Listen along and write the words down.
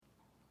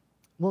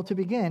Well, to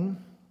begin,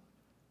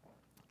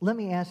 let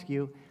me ask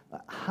you,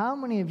 how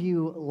many of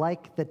you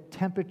like the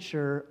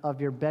temperature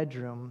of your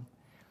bedroom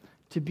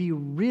to be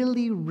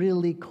really,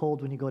 really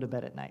cold when you go to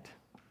bed at night?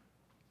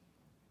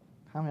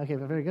 How many? Okay,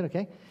 very good,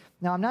 okay.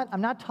 Now,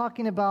 I'm not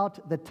talking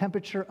about the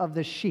temperature of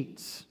the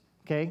sheets,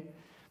 okay?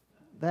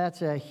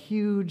 That's a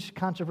huge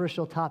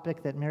controversial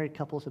topic that married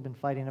couples have been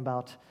fighting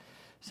about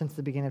since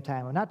the beginning of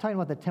time. I'm not talking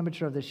about the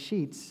temperature of the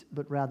sheets,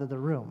 but rather the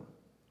room.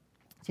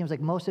 It seems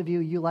like most of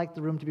you like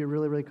the room to be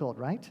really, really cold,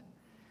 right?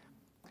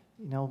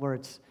 You know, where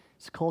it's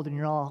cold and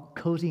you're all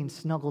cozy and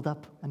snuggled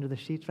up under the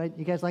sheets, right?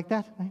 You guys like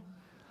that? Right?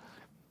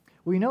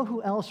 Well, you know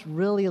who else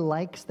really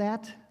likes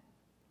that?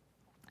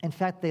 In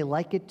fact, they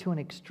like it to an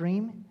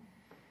extreme.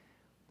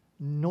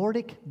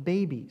 Nordic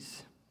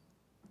babies.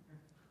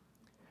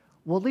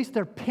 Well, at least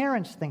their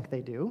parents think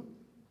they do.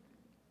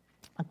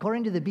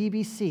 According to the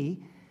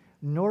BBC,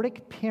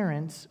 Nordic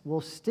parents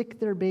will stick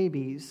their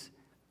babies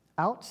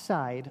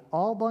outside,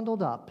 all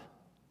bundled up,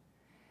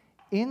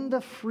 in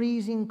the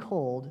freezing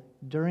cold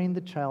during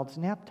the child's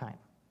nap time.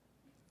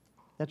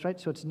 That's right,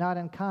 so it's not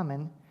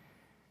uncommon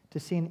to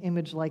see an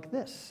image like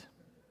this.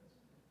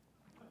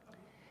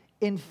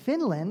 In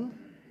Finland,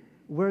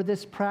 where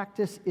this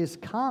practice is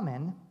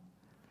common,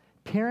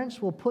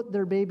 parents will put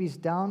their babies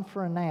down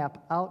for a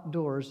nap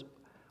outdoors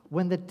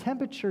when the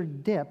temperature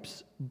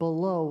dips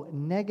below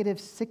negative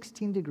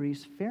 16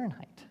 degrees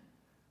Fahrenheit.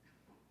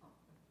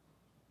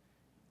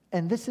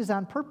 And this is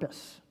on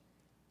purpose.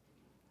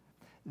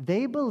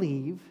 They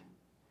believe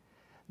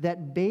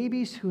that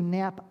babies who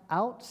nap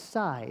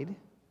outside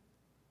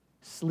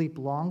sleep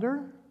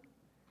longer,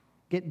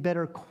 get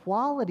better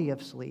quality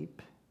of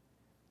sleep,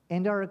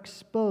 and are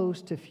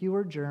exposed to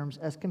fewer germs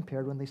as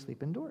compared when they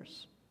sleep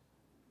indoors.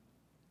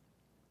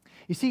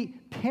 You see,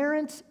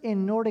 parents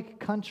in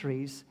Nordic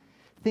countries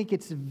think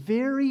it's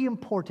very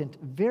important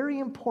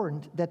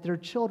that their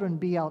children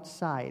be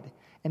outside,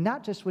 and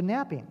not just when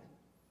napping.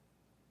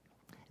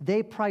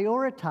 They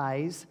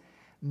prioritize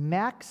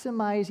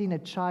maximizing a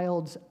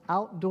child's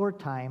outdoor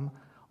time,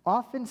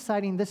 often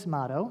citing this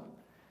motto: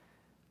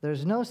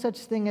 there's no such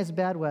thing as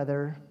bad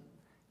weather,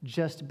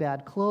 just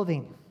bad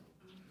clothing.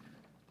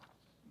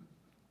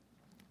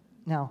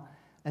 Now,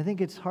 I think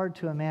it's hard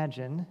to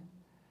imagine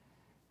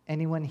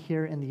anyone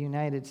here in the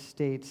United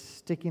States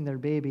sticking their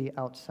baby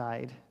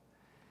outside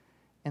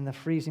in the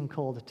freezing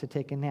cold to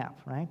take a nap,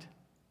 right?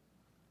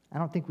 I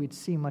don't think we'd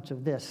see much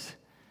of this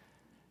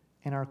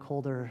in our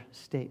colder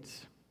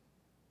states.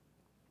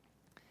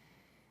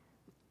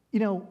 You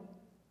know,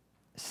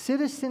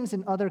 citizens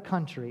in other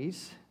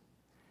countries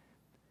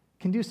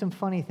can do some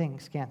funny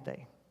things, can't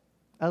they?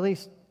 At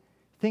least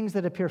things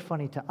that appear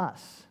funny to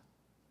us.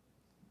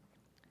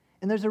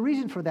 And there's a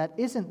reason for that,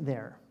 isn't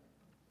there?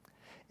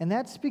 And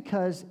that's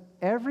because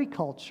every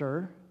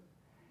culture,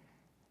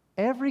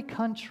 every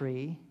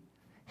country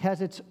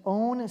has its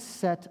own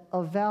set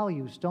of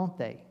values, don't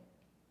they?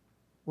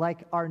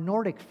 Like our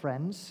Nordic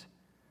friends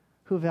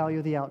who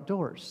value the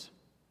outdoors.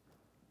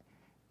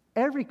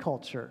 Every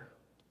culture,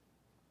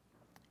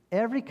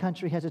 every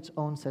country has its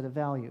own set of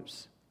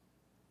values.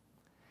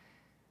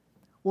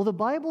 Well, the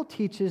Bible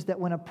teaches that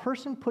when a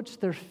person puts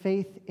their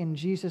faith in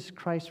Jesus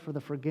Christ for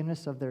the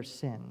forgiveness of their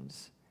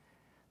sins,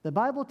 the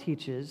Bible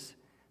teaches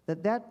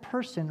that that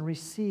person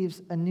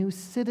receives a new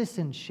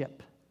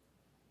citizenship.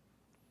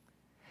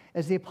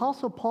 As the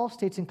Apostle Paul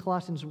states in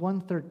Colossians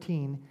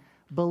 1:13,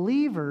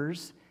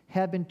 believers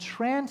have been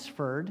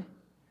transferred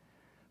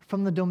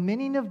from the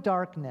dominion of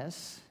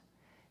darkness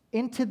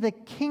into the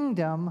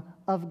kingdom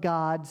of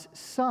God's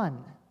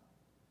Son.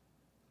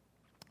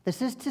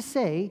 This is to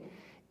say,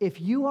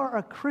 if you are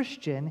a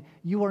Christian,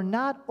 you are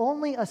not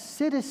only a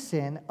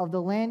citizen of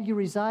the land you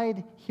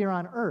reside here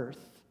on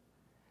earth,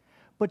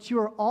 but you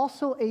are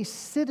also a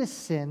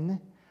citizen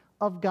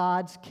of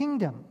God's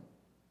kingdom.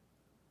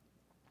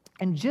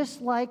 And just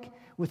like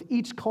with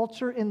each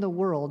culture in the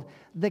world,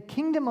 the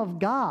kingdom of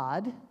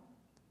God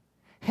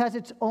has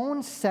its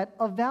own set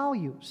of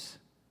values.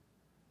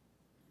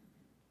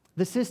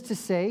 This is to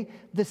say,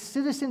 the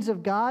citizens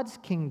of God's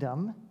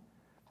kingdom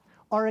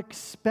are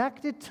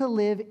expected to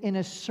live in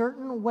a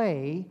certain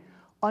way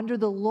under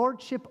the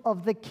lordship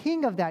of the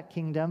king of that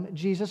kingdom,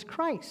 Jesus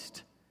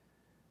Christ.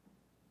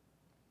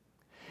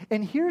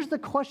 And here's the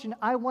question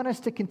I want us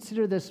to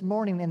consider this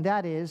morning, and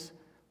that is,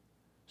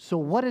 so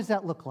what does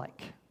that look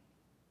like?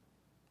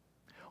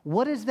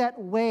 What is that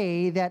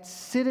way that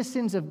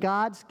citizens of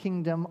God's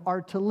kingdom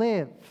are to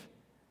live?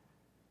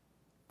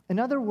 In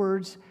other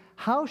words,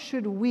 how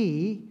should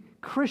we,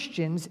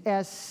 Christians,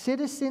 as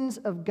citizens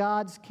of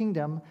God's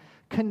kingdom,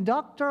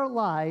 conduct our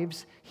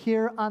lives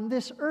here on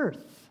this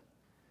earth?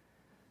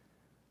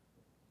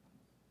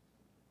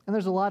 And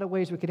there's a lot of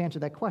ways we could answer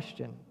that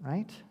question,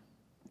 right?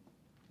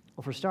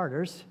 Well, for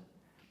starters,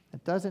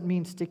 it doesn't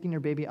mean sticking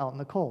your baby out in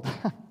the cold.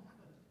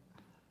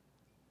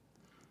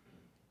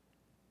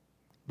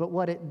 But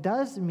what it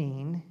does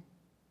mean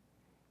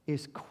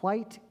is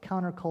quite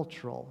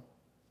countercultural.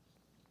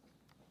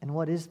 And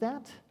what is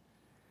that?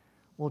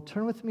 Well,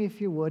 turn with me,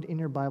 if you would, in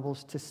your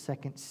Bibles to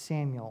 2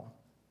 Samuel.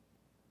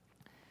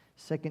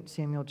 2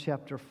 Samuel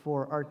chapter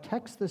 4. Our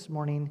text this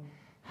morning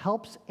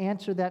helps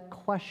answer that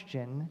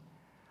question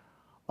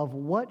of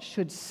what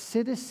should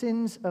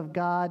citizens of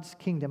God's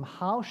kingdom,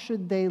 how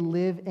should they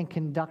live and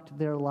conduct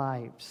their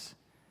lives?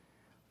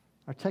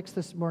 Our text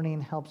this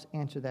morning helps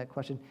answer that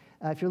question.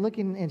 If you're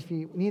looking, and if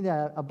you need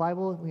a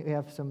Bible, we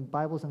have some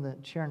Bibles in the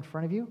chair in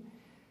front of you,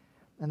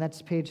 and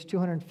that's page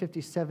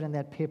 257 in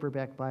that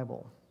paperback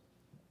Bible.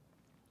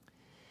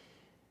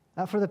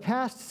 For the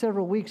past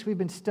several weeks, we've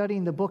been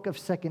studying the book of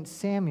 2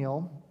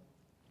 Samuel,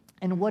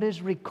 and what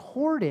is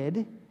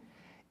recorded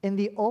in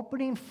the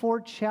opening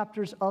 4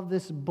 chapters of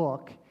this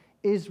book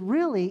is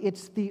really,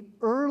 it's the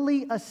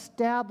early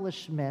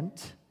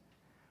establishment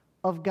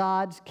of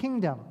God's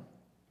kingdom.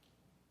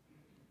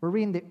 We're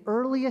reading the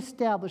early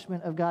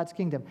establishment of God's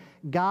kingdom.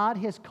 God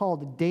has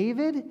called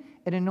David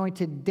and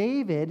anointed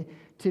David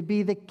to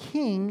be the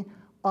king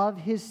of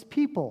his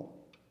people.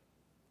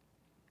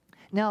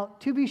 Now,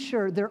 to be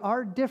sure, there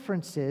are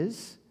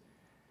differences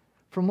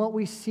from what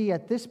we see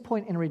at this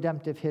point in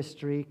redemptive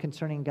history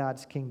concerning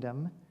God's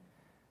kingdom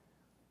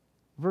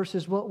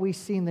versus what we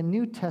see in the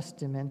New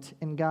Testament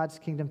in God's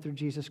kingdom through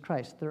Jesus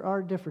Christ. There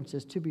are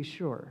differences, to be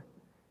sure.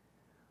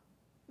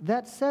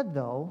 That said,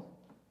 though,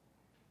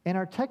 in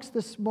our text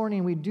this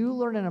morning, we do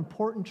learn an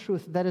important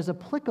truth that is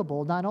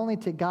applicable not only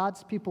to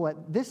God's people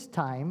at this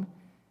time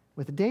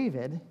with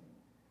David,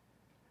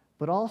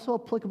 but also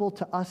applicable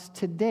to us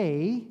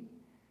today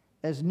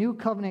as New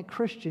Covenant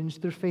Christians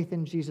through faith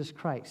in Jesus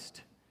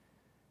Christ.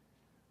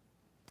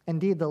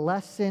 Indeed, the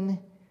lesson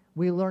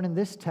we learn in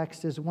this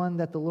text is one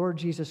that the Lord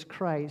Jesus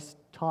Christ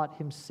taught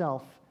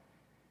himself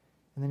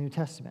in the New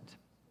Testament.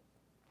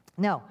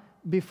 Now,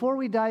 before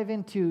we dive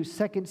into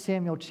 2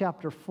 Samuel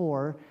chapter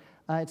 4,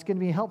 it's going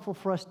to be helpful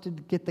for us to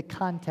get the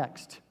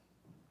context.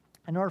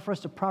 In order for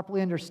us to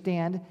properly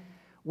understand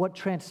what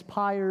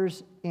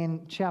transpires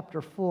in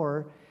chapter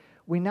 4,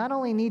 we not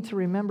only need to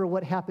remember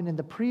what happened in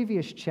the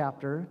previous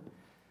chapter,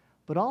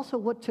 but also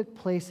what took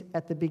place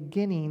at the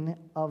beginning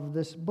of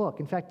this book.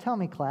 In fact, tell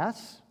me,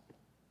 class,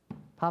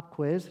 pop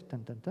quiz.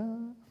 Dun, dun,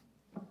 dun.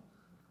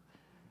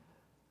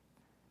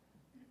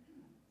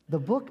 The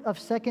book of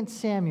 2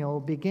 Samuel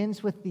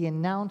begins with the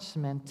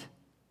announcement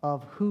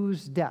of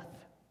whose death?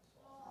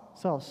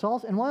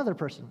 Saul's and one other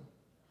person.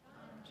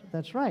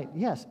 That's right,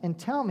 yes. And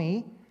tell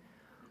me,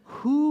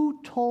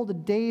 who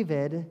told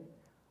David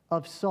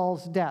of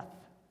Saul's death?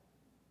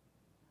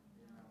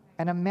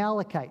 An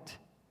Amalekite.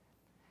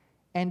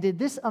 And did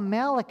this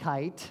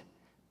Amalekite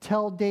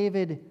tell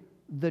David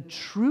the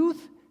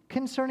truth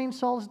concerning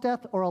Saul's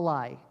death or a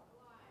lie?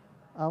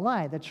 A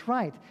lie, that's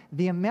right.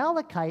 The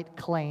Amalekite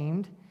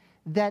claimed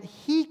that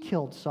he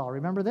killed Saul.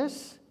 Remember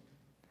this?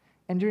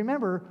 And do you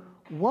remember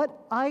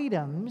what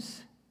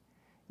items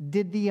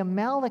did the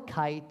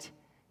Amalekite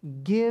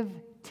give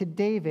to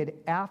David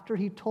after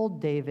he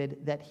told David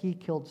that he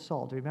killed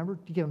Saul? Do you remember?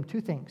 He gave him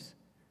 2 things.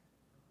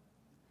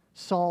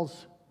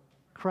 Saul's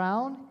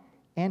crown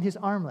and his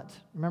armlet.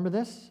 Remember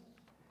this?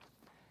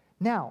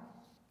 Now,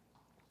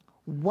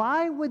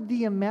 why would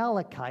the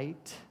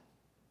Amalekite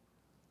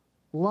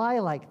lie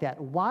like that?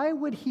 Why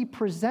would he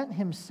present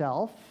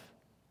himself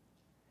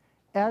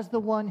as the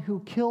one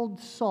who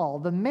killed Saul,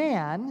 the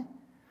man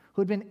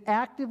who had been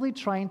actively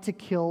trying to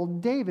kill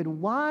David?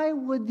 Why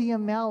would the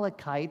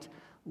Amalekite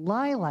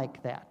lie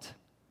like that?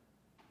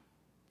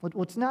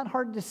 Well, it's not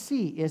hard to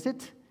see, is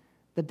it?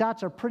 The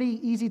dots are pretty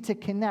easy to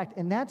connect,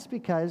 and that's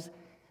because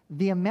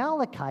the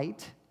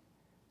Amalekite,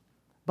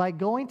 by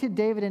going to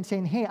David and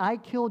saying, hey, I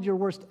killed your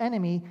worst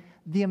enemy,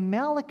 the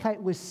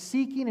Amalekite was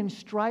seeking and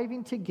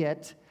striving to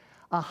get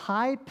a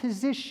high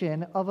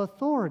position of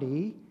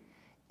authority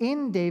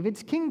in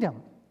David's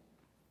kingdom.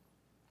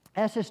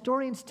 As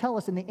historians tell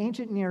us, in the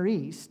ancient Near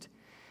East,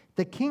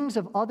 the kings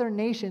of other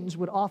nations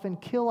would often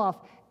kill off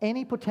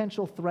any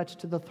potential threats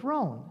to the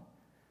throne.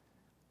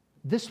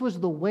 This was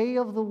the way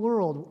of the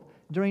world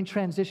during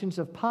transitions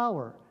of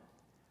power.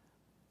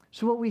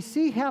 So what we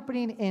see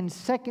happening in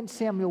 2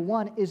 Samuel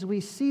 1 is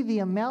we see the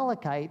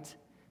Amalekite,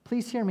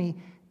 please hear me,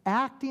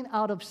 acting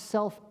out of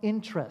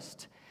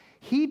self-interest.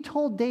 He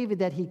told David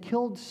that he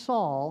killed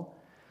Saul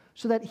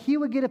so that he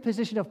would get a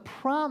position of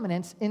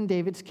prominence in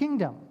David's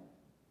kingdom.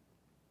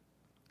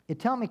 You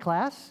tell me,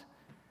 class,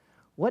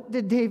 what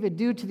did David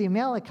do to the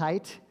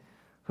Amalekite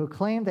who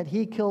claimed that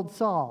he killed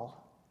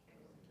Saul?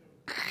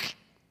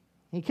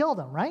 He killed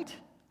him, right?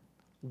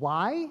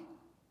 Why?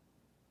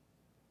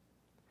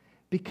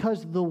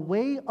 Because the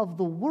way of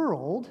the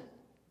world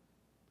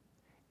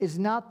is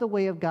not the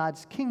way of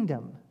God's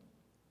kingdom.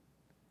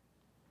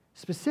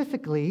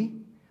 Specifically,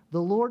 the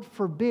Lord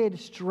forbid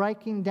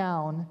striking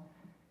down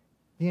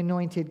the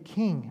anointed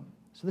king.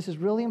 So this is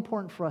really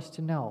important for us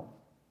to know.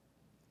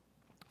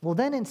 Well,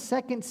 then in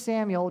 2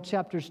 Samuel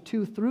chapters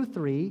 2 through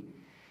 3,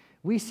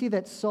 we see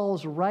that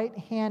Saul's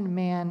right-hand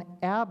man,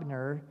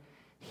 Abner,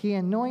 he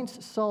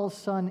anoints Saul's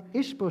son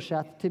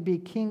Ishbosheth to be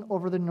king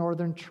over the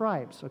northern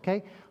tribes,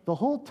 okay? The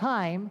whole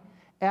time,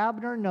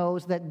 Abner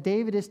knows that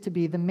David is to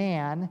be the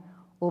man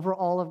over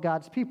all of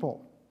God's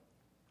people.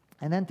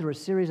 And then through a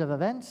series of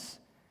events,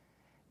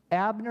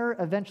 Abner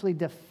eventually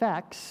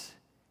defects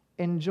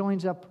and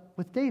joins up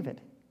with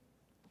David.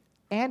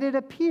 And it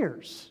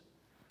appears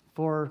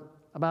for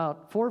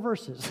about 4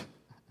 verses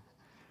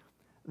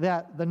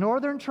that the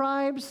northern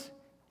tribes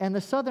and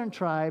the southern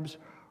tribes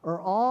are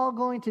all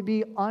going to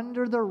be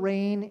under the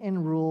reign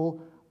and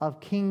rule of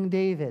King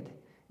David,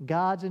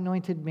 God's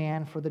anointed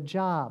man for the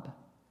job.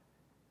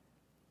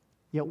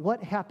 Yet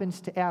what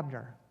happens to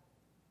Abner?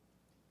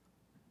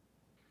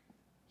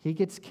 He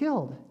gets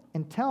killed.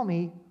 And tell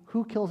me,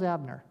 who kills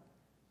Abner?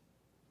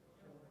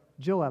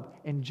 Joab.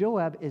 And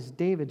Joab is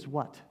David's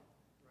what?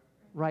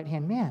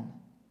 Right-hand man.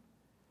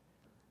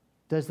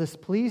 Does this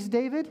please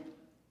David?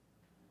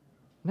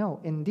 No,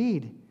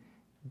 indeed.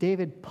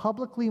 David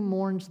publicly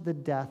mourns the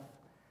death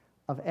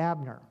of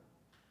Abner.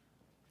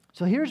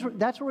 So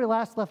that's where we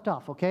last left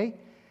off, okay?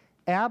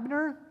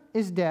 Abner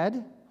is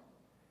dead.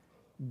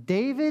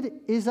 David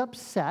is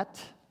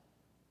upset.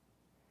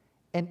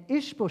 And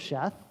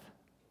Ishbosheth,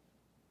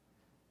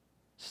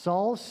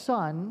 Saul's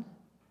son,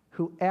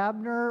 who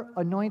Abner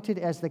anointed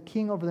as the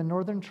king over the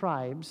northern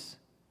tribes,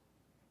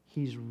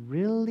 he's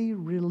really,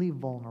 really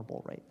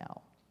vulnerable right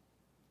now.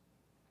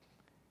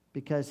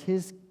 Because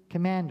his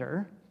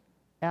commander,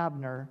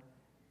 Abner,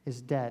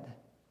 is dead.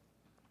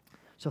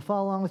 So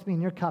follow along with me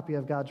in your copy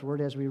of God's Word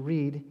as we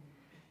read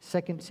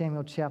 2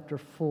 Samuel chapter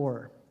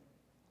 4.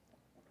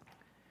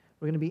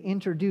 We're going to be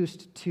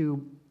introduced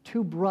to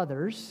 2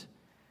 brothers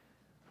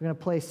who are going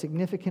to play a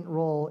significant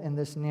role in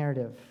this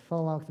narrative.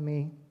 Follow along with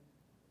me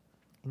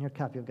in your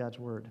copy of God's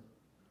Word.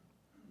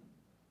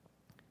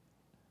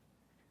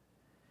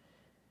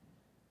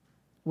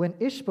 When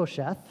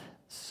Ishbosheth,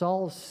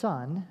 Saul's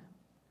son,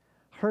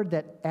 heard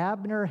that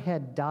Abner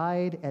had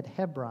died at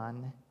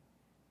Hebron,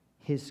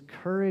 his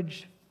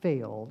courage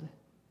failed,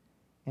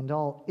 and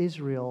all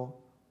Israel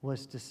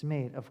was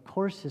dismayed. Of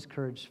course his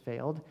courage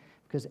failed,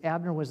 because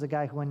Abner was the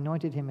guy who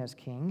anointed him as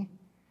king,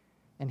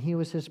 and he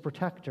was his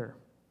protector.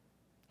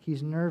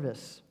 He's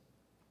nervous.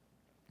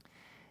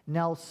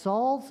 Now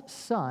Saul's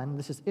son,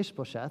 this is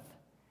Ishbosheth,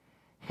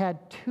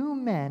 had 2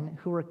 men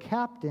who were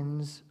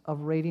captains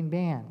of raiding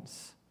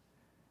bands.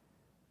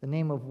 The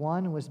name of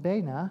one was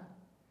Baanah,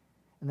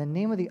 and the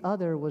name of the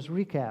other was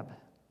Rechab,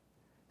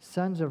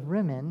 sons of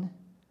Rimmon,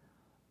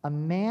 a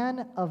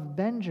man of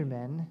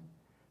Benjamin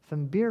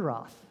from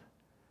Beeroth.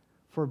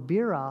 For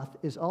Beeroth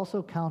is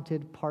also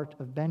counted part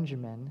of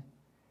Benjamin.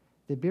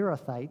 The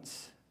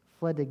Beerothites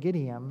fled to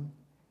Gideon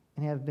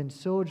and have been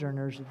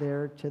sojourners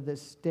there to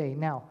this day.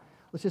 Now,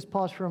 let's just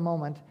pause for a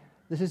moment.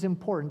 This is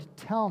important.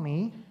 Tell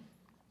me,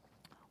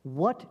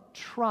 what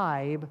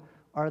tribe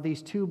are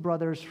these 2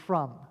 brothers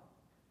from?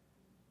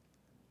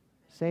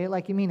 Say it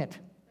like you mean it.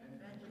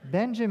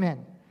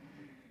 Benjamin.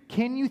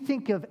 Can you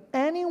think of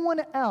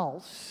anyone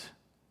else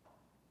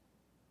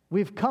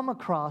we've come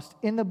across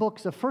in the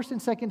books of 1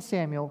 and 2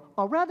 Samuel,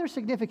 a rather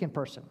significant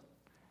person,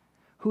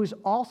 who is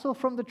also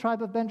from the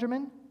tribe of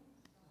Benjamin?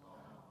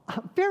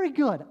 Very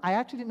good. I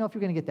actually didn't know if you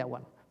were going to get that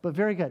one, but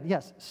very good.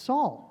 Yes,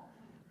 Saul.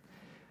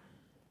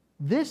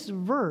 This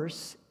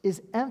verse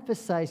is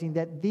emphasizing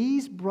that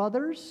these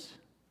brothers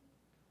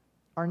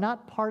are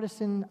not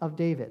partisan of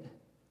David,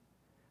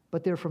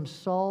 but they're from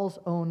Saul's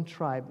own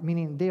tribe,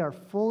 meaning they are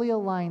fully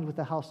aligned with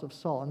the house of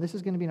Saul. And this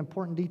is going to be an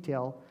important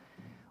detail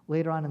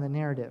later on in the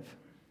narrative.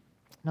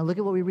 Now look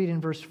at what we read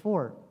in verse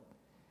 4.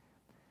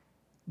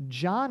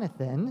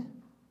 Jonathan,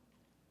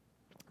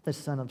 the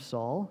son of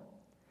Saul,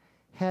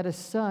 had a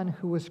son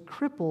who was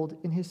crippled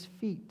in his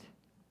feet.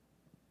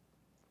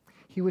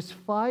 He was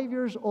 5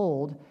 years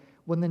old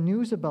when the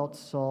news about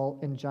Saul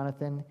and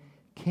Jonathan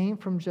came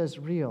from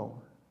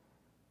Jezreel,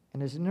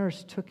 and his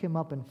nurse took him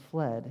up and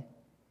fled.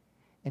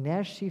 And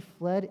as she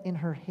fled in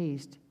her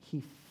haste,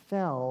 he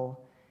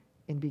fell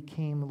and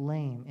became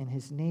lame, and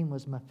his name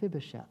was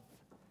Mephibosheth.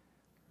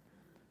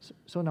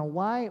 So now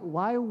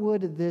why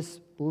would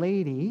this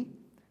lady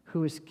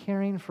who is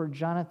caring for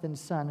Jonathan's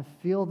son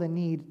feel the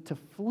need to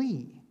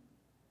flee?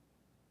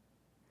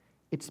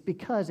 It's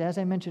because, as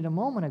I mentioned a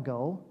moment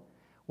ago,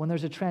 when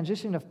there's a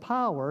transition of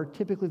power,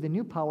 typically the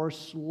new power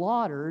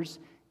slaughters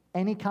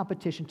any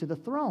competition to the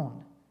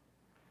throne.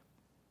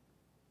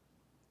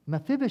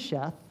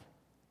 Mephibosheth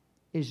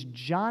is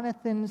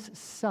Jonathan's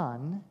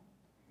son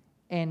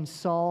and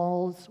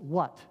Saul's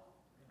what?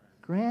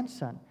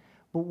 Grandson.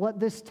 But what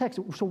this text,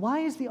 so why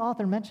is the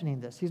author mentioning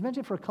this? He's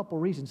mentioned it for a couple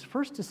reasons.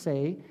 First, to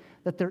say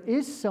that there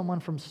is someone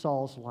from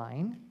Saul's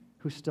line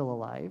who's still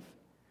alive.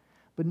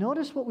 But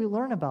notice what we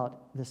learn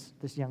about this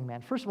young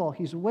man. First of all,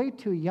 he's way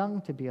too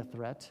young to be a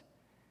threat.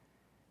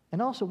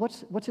 And also,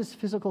 what's his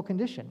physical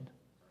condition?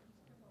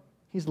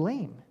 He's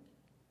lame,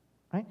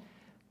 right?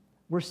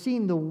 We're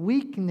seeing the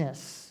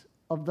weakness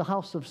of the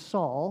house of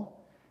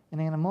Saul,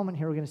 and in a moment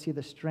here we're going to see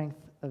the strength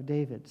of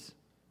David's.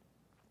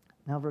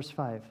 Now verse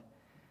 5.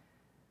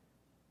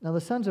 Now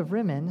the sons of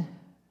Rimmon,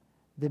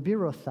 the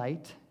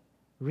Beerothite,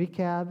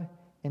 Rechab,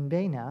 and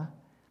Baanah,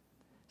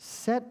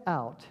 set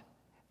out,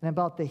 and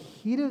about the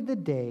heat of the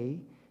day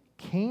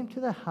came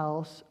to the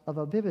house of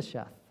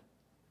Mephibosheth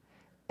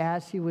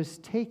as he was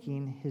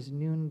taking his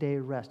noonday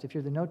rest. If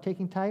you're the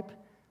note-taking type,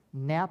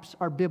 Naps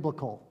are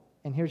biblical.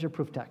 And here's your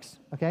proof text,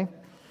 okay?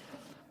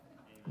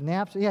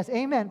 Naps, yes,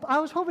 amen. I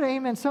was hoping to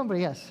amen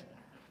somebody, yes.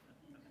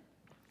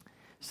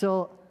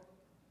 So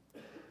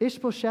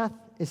Ishbosheth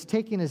is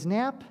taking his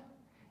nap,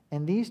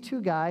 and these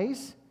two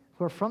guys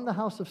who are from the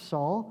house of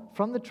Saul,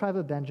 from the tribe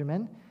of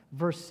Benjamin,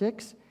 verse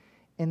 6,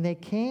 and they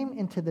came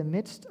into the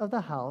midst of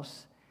the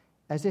house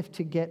as if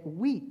to get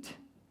wheat,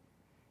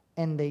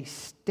 and they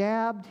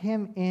stabbed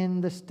him in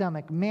the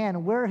stomach.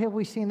 Man, where have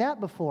we seen that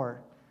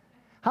before?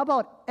 How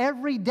about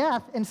every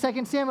death in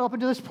 2 Samuel up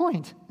until this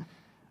point?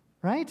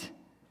 Right?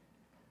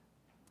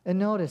 And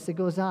notice, it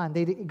goes on.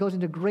 It goes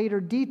into greater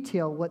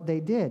detail what they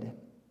did.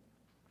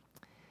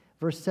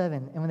 Verse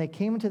 7, and when they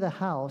came into the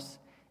house,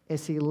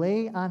 as he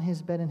lay on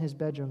his bed in his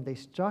bedroom, they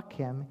struck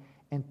him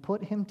and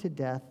put him to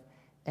death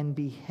and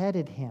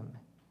beheaded him.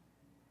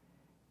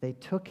 They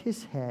took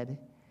his head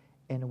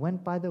and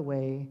went by the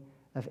way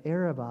of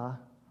Arabah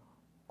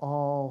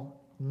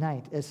all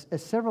night. As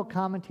several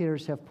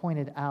commentators have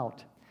pointed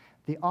out,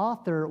 the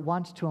author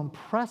wants to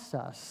impress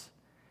us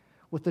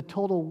with the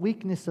total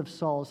weakness of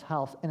Saul's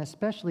house, and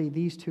especially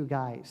these two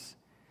guys.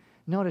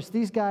 Notice,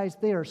 these guys,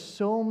 they are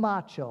so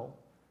macho,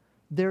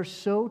 they're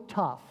so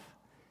tough,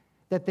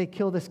 that they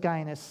kill this guy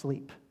in his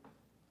sleep.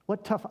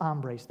 What tough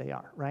hombres they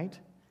are, right?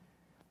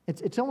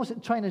 It's almost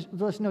trying to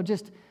let us know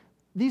just,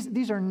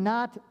 these are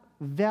not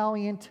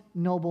valiant,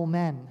 noble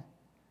men.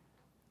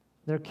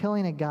 They're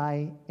killing a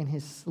guy in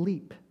his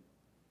sleep.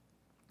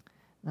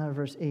 Now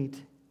verse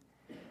 8.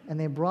 And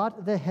they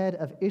brought the head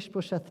of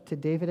Ishbosheth to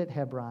David at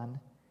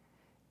Hebron,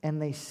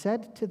 and they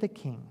said to the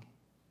king,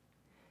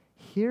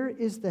 here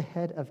is the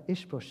head of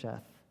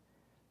Ishbosheth,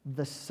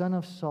 the son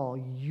of Saul,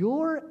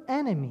 your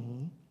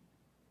enemy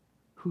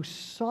who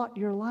sought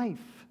your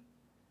life.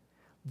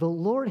 The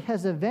Lord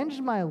has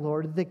avenged my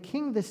lord, the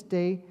king, this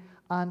day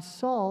on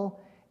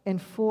Saul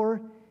and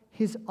for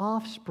his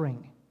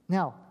offspring.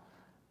 Now,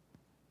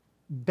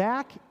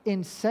 back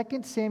in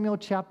 2 Samuel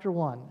chapter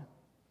 1,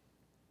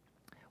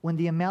 when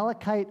the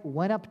Amalekite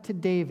went up to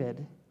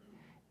David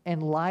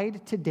and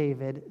lied to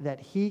David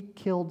that he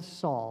killed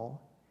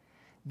Saul,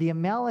 the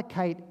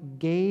Amalekite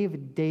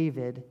gave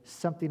David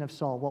something of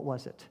Saul. What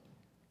was it?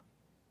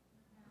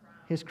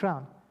 His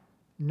crown.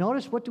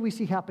 Notice, what do we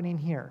see happening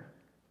here?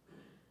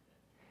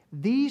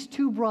 These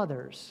two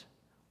brothers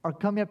are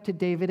coming up to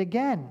David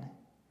again,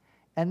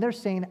 and they're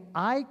saying,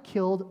 I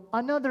killed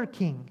another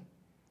king,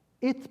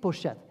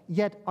 Ishbosheth.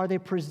 Yet, are they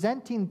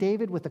presenting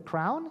David with a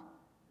crown?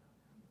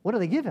 What do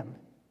they give him?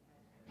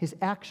 His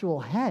actual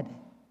head.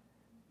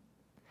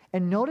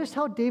 And notice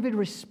how David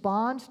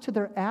responds to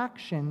their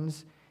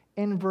actions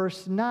in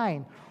verse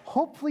 9.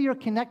 Hopefully you're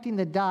connecting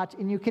the dots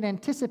and you can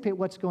anticipate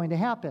what's going to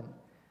happen.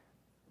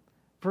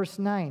 Verse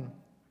 9.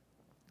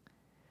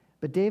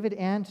 But David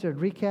answered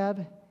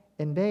Rechab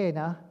and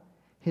Baanah,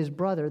 his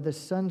brother, the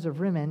sons of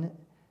Rimmon,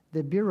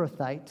 the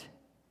Beerothite,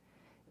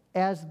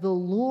 as the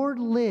Lord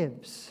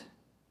lives,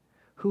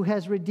 who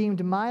has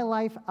redeemed my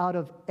life out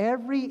of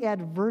every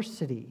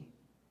adversity.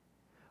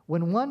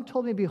 When one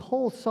told me,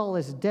 behold, Saul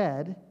is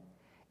dead,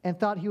 and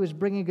thought he was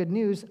bringing good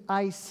news,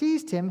 I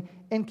seized him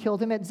and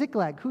killed him at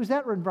Ziklag. Who's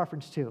that in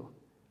reference to?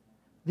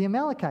 The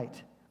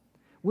Amalekite,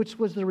 which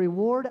was the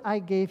reward I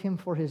gave him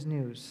for his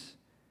news.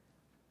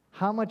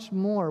 How much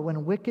more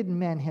when wicked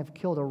men have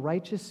killed a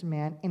righteous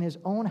man in his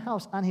own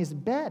house on his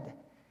bed?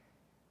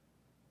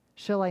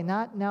 Shall I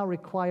not now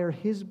require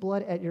his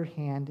blood at your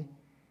hand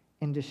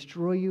and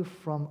destroy you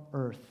from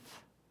earth?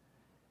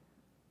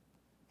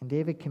 And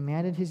David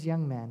commanded his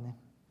young men,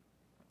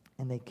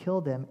 and they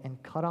killed them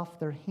and cut off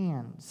their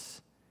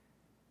hands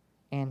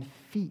and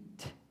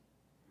feet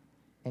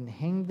and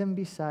hanged them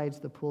beside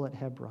the pool at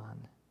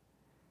Hebron.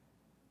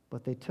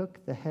 But they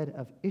took the head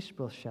of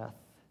Ishbosheth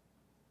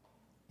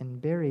and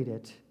buried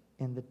it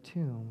in the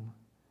tomb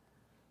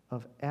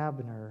of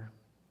Abner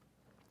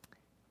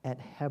at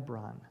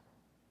Hebron.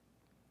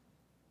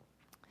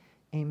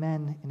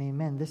 Amen and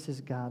amen. This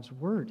is God's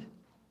word.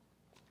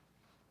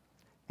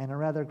 And a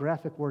rather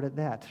graphic word at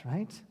that,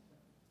 right?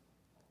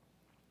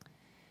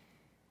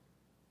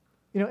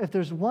 You know, if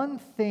there's one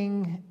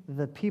thing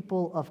the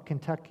people of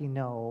Kentucky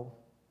know,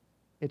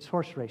 it's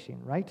horse racing,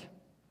 right?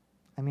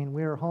 I mean,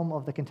 we're home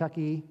of the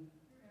Kentucky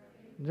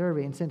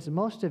Derby. And since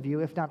most of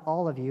you, if not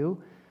all of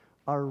you,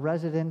 are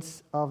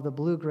residents of the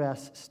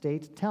Bluegrass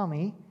State, tell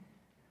me,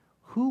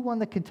 who won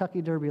the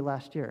Kentucky Derby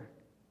last year?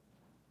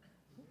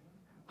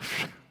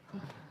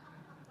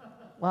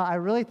 Well, I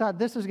really thought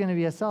this was going to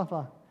be a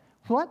softball.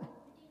 What?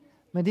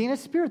 Medina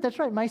Spirit, that's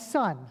right, my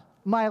son.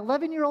 My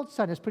 11-year-old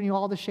son is putting you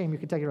all to shame, you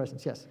Kentucky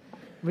residents, yes.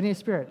 Medina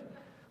Spirit.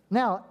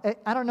 Now,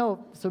 I don't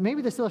know, so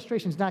maybe this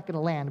illustration is not going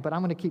to land, but I'm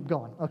going to keep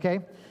going, okay?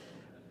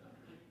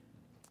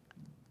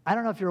 I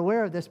don't know if you're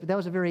aware of this, but that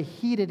was a very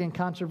heated and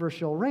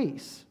controversial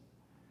race.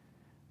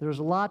 There was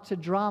lots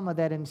of drama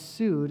that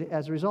ensued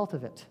as a result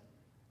of it.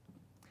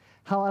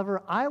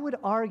 However, I would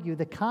argue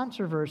the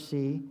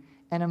controversy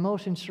and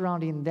emotion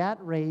surrounding that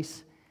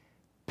race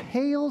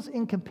pales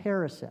in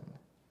comparison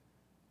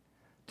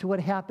to what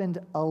happened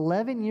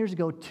 11 years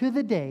ago to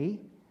the day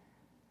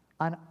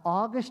on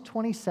August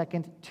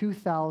 22nd,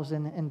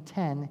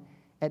 2010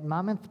 at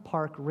Monmouth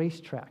Park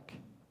Racetrack.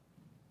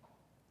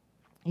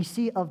 You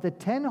see, of the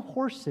 10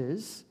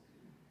 horses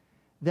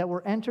that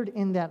were entered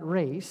in that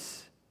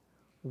race,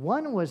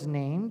 one was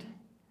named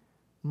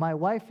My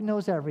Wife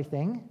Knows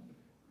Everything,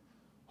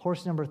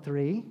 horse number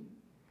 3,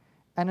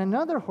 and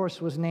another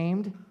horse was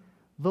named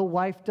The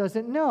Wife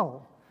Doesn't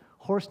Know,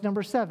 horse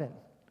number 7.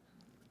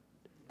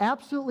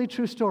 Absolutely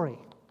true story.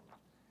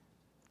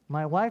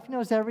 My wife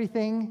knows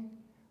everything,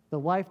 the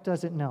wife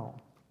doesn't know.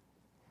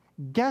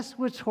 Guess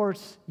which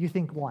horse you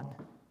think won?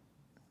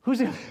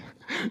 Who's it?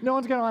 No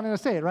one's going to want to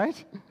say it, right?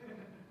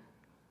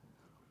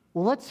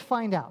 Well, let's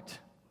find out.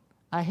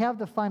 I have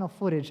the final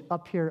footage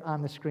up here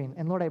on the screen,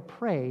 and Lord, I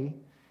pray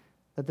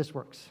that this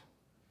works.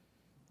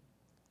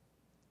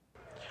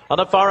 On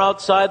the far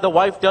outside, The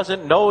Wife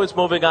Doesn't Know is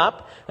moving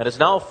up, and is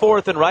now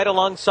fourth and right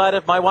alongside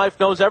of My Wife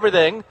Knows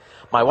Everything.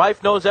 My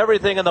Wife Knows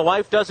Everything and The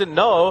Wife Doesn't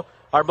Know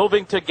are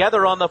moving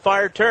together on the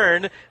far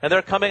turn, and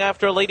they're coming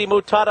after Lady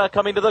Mutada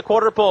coming to the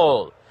quarter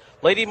pole.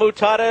 Lady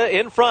Mutada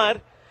in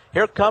front.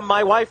 Here come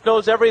My Wife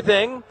Knows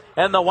Everything,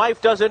 and The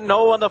Wife Doesn't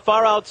Know on the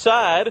far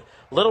outside.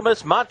 Little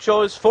Miss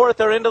Macho is fourth.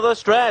 They're into the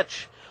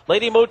stretch.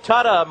 Lady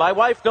Mutada, My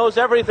Wife Knows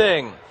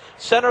Everything.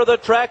 Center of the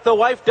track, The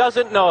Wife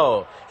Doesn't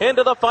Know.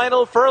 Into the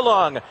final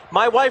furlong.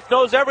 My Wife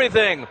Knows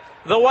Everything.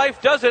 The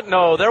Wife Doesn't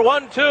Know. They're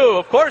 1-2.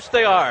 Of course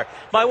they are.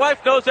 My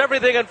Wife Knows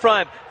Everything in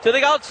front. To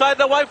the outside,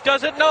 The Wife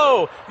Doesn't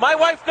Know. My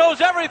Wife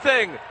Knows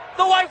Everything.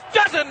 The Wife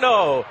Doesn't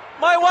Know.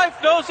 My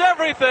Wife Knows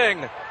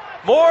Everything.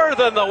 More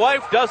than The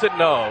Wife Doesn't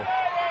Know.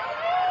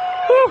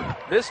 Whew.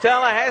 Miss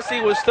Tallahassee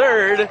was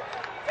third,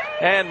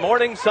 and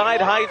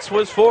Morningside Heights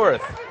was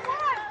fourth.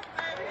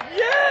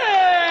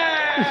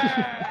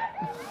 Yeah!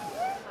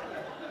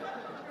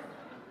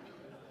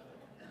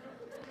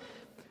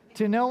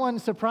 To no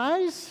one's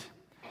surprise,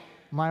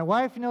 My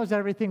Wife Knows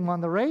Everything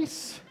won the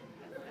race,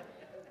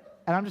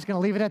 and I'm just going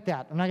to leave it at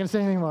that. I'm not going to say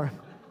anything more.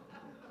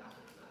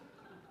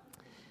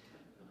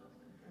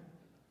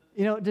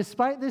 You know,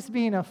 despite this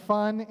being a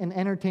fun and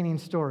entertaining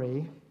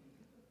story,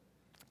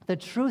 the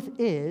truth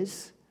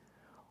is,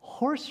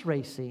 horse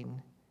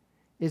racing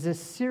is a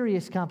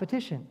serious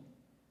competition.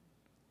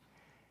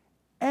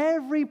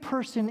 Every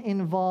person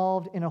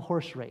involved in a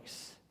horse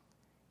race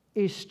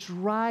is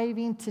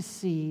striving to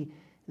see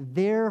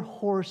their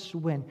horse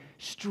win,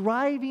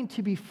 striving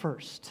to be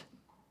first.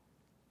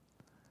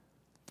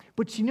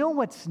 But you know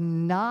what's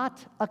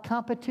not a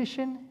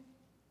competition?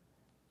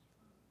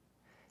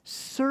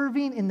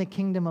 Serving in the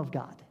kingdom of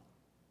God.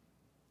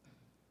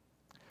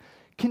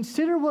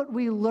 Consider what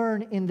we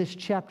learn in this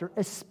chapter,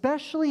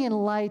 especially in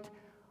light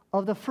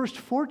of the first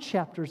 4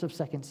 chapters of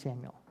 2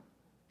 Samuel.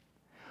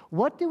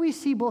 What do we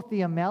see both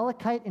the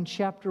Amalekite in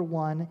chapter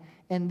 1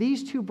 and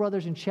these 2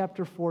 brothers in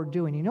chapter 4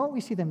 doing? You know what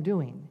we see them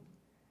doing?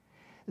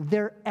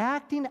 They're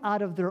acting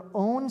out of their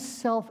own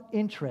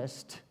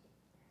self-interest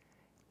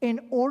in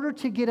order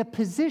to get a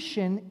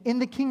position in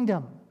the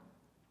kingdom.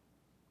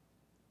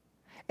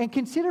 And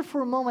consider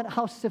for a moment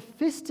how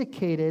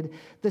sophisticated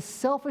the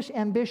selfish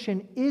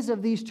ambition is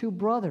of these 2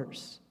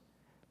 brothers.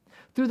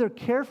 Through their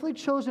carefully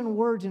chosen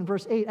words in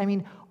verse 8,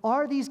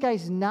 are these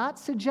guys not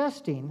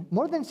suggesting,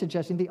 more than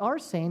suggesting, they are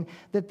saying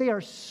that they are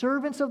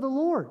servants of the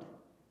Lord?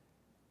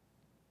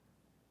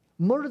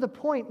 More to the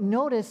point,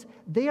 notice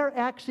they are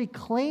actually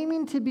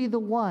claiming to be the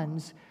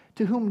ones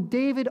to whom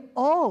David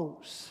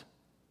owes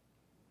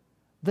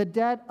the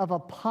debt of a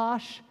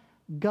posh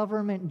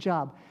government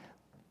job.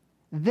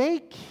 They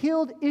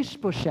killed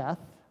Ishbosheth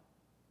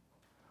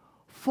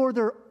for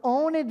their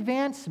own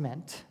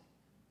advancement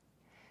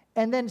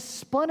and then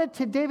spun it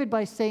to David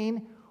by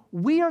saying,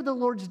 "We are the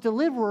Lord's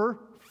deliverer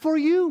for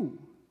you.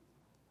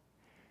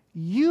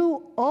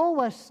 You owe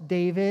us,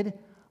 David,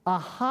 a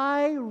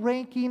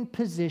high-ranking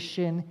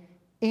position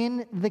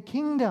in the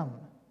kingdom."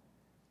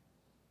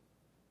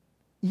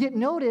 Yet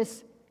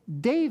notice,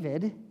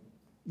 David,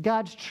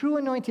 God's true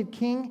anointed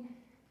king,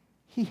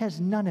 he has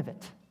none of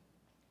it.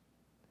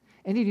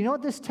 Indeed, you know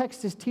what this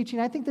text is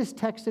teaching? I think this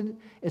text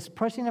is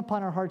pressing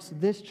upon our hearts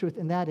this truth,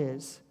 and that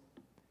is,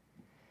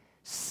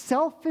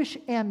 selfish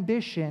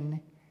ambition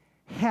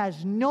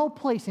has no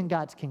place in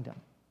God's kingdom.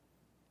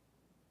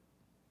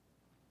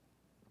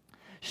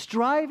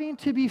 Striving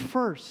to be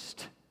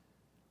first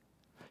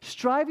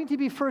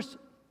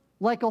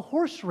like a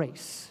horse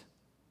race,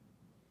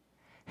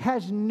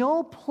 has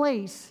no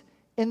place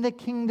in the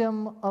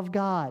kingdom of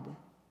God.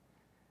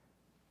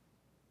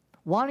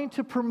 Wanting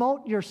to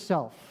promote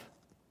yourself,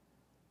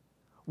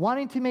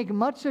 wanting to make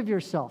much of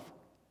yourself,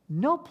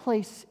 no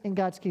place in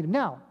God's kingdom.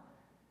 Now,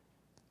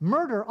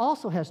 murder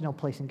also has no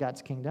place in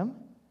God's kingdom,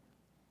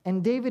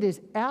 and David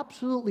is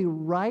absolutely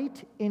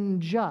right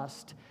and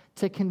just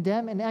to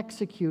condemn and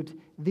execute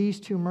these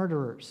 2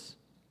 murderers.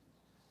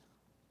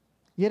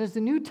 Yet as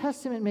the New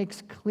Testament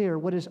makes clear,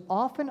 what is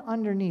often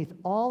underneath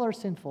all our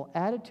sinful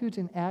attitudes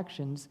and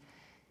actions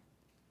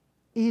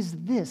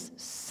is this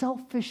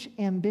selfish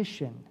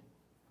ambition.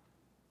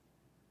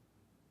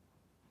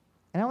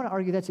 And I want to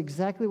argue that's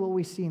exactly what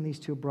we see in these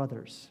 2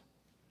 brothers.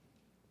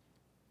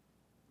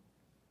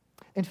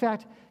 In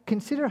fact,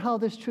 consider how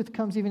this truth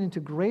comes even into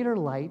greater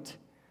light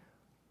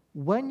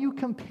when you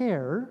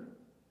compare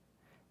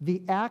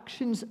the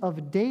actions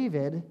of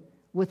David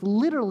with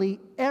literally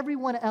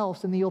everyone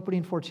else in the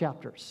opening 4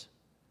 chapters.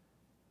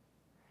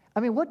 I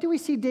mean, what do we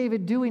see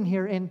David doing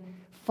here in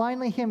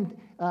finally him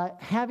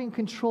having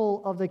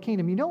control of the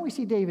kingdom? You know what we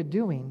see David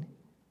doing?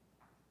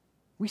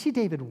 We see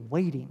David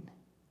waiting.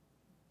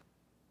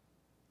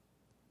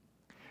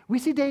 We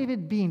see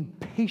David being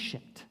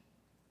patient.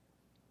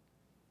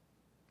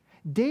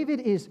 David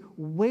is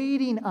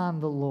waiting on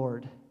the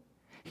Lord.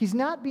 He's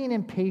not being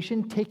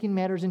impatient, taking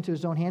matters into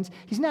his own hands.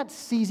 He's not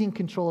seizing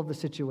control of the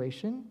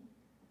situation.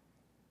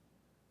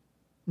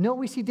 No,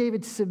 we see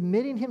David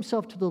submitting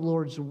himself to the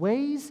Lord's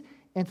ways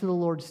and to the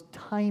Lord's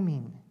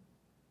timing.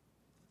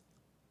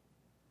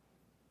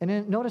 And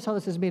then notice how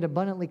this is made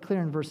abundantly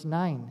clear in verse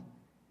 9,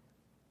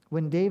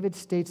 when David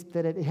states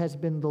that it has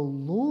been the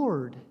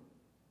Lord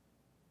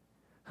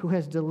who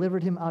has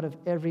delivered him out of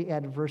every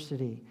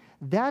adversity.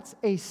 That's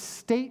a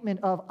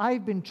statement of,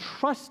 I've been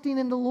trusting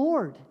in the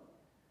Lord.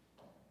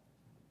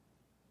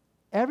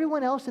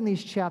 Everyone else in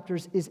these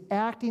chapters is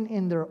acting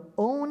in their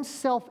own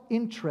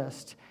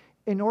self-interest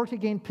in order to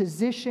gain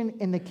position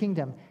in the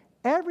kingdom.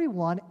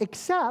 Everyone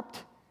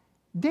except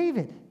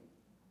David.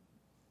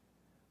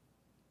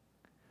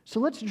 So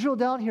let's drill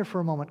down here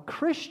for a moment.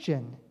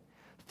 Christian,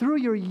 through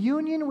your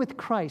union with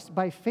Christ,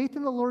 by faith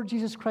in the Lord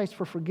Jesus Christ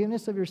for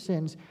forgiveness of your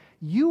sins,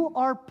 you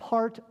are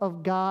part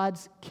of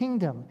God's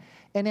kingdom.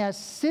 And as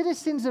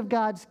citizens of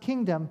God's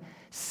kingdom,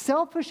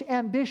 selfish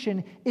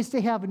ambition is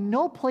to have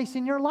no place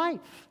in your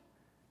life.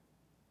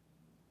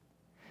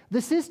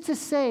 This is to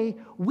say,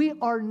 we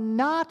are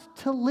not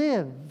to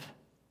live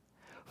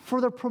for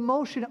the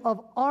promotion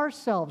of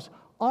ourselves,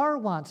 our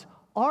wants,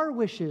 our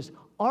wishes,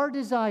 our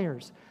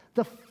desires,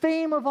 the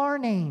fame of our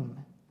name.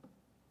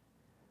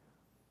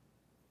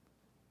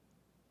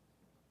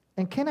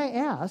 And can I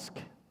ask,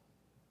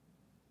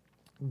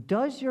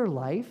 does your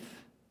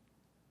life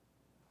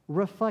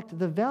reflect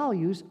the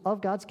values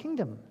of God's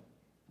kingdom?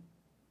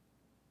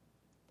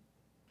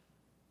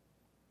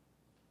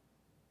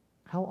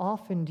 How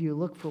often do you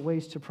look for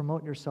ways to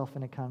promote yourself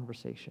in a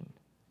conversation?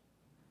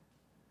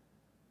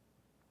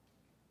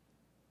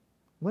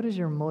 What is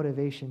your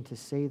motivation to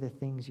say the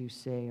things you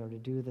say or to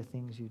do the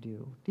things you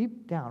do?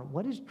 Deep down,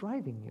 what is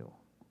driving you?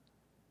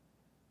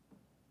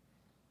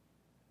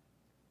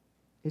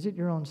 Is it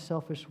your own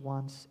selfish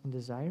wants and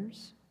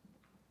desires?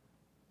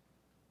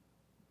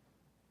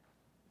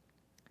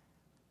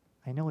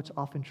 I know it's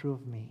often true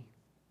of me.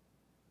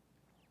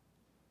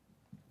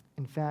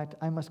 In fact,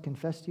 I must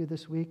confess to you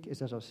this week,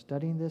 as I was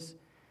studying this,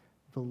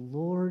 the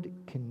Lord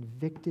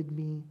convicted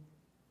me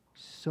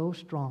so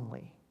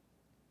strongly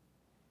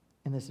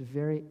in this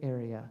very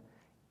area.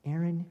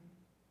 Aaron,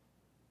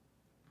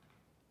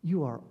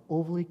 you are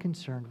overly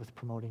concerned with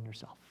promoting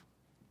yourself.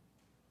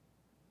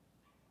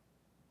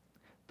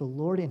 The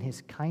Lord in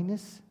his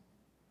kindness,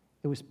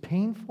 it was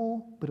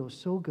painful, but it was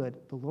so good.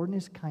 The Lord in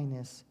his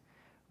kindness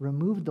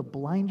removed the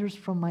blinders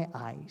from my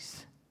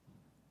eyes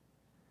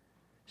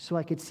so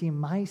I could see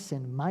my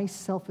sin, my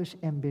selfish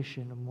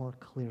ambition more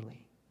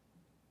clearly.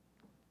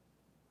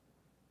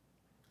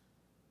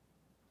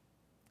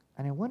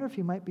 And I wonder if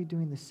you might be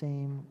doing the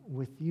same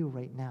with you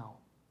right now.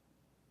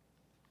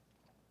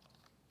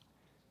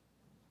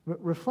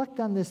 Reflect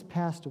on this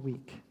past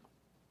week.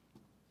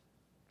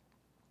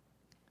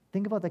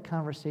 Think about the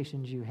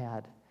conversations you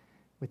had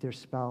with your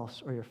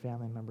spouse or your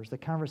family members, the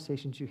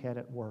conversations you had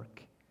at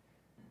work,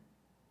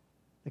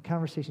 the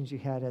conversations you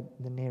had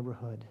at the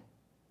neighborhood.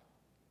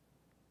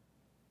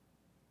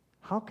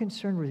 How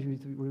concerned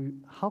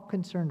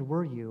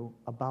were you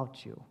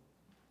about you?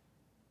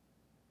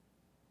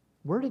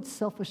 Where did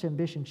selfish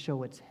ambition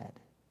show its head?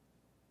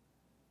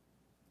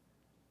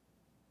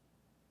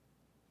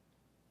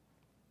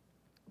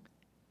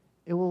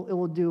 It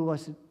will do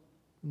us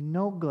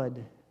no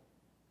good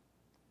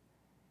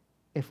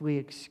if we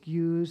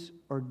excuse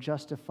or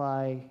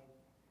justify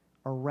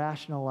or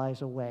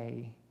rationalize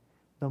away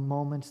the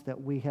moments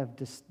that we have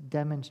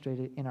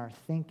demonstrated in our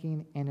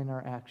thinking and in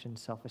our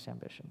actions selfish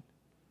ambition.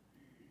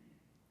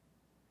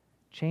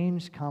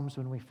 Change comes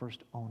when we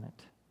first own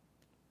it.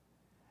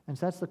 And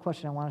so that's the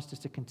question I want us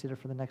just to consider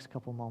for the next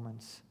couple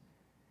moments.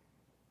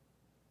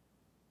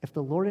 If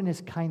the Lord in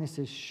his kindness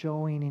is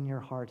showing in your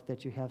heart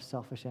that you have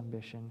selfish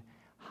ambition,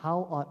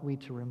 how ought we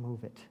to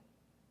remove it?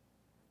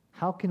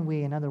 How can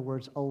we, in other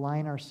words,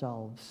 align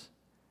ourselves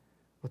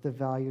with the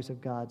values of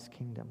God's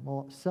kingdom?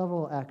 Well,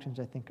 several actions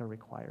I think are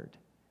required.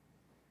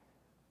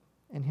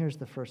 And here's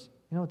the first.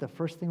 You know what the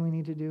first thing we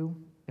need to do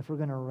if we're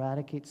going to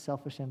eradicate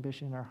selfish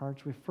ambition in our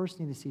hearts? We first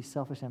need to see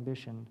selfish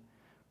ambition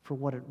for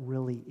what it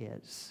really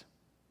is.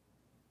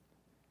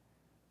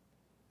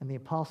 And the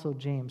Apostle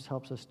James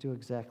helps us do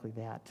exactly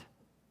that.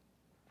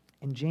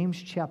 In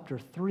James chapter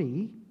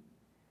 3,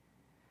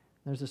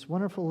 there's this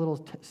wonderful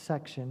little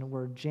section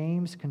where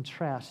James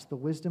contrasts the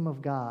wisdom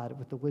of God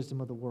with the wisdom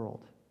of the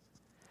world.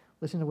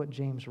 Listen to what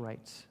James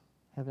writes.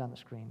 Have it on the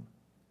screen.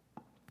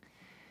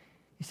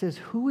 He says,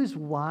 "Who is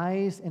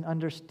wise and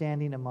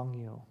understanding among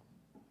you?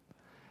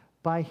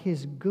 by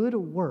his good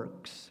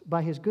works,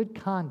 by his good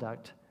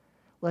conduct,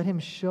 let him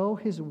show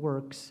his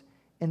works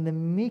in the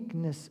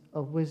meekness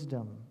of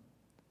wisdom.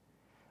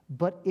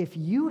 But if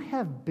you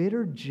have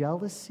bitter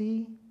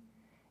jealousy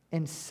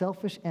and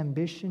selfish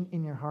ambition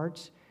in your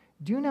hearts,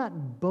 do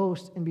not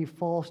boast and be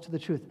false to the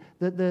truth.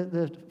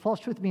 The false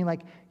truth being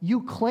like,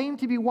 you claim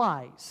to be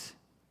wise.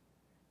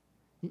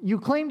 You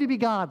claim to be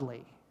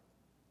godly.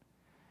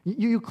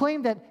 You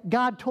claim that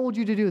God told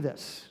you to do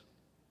this.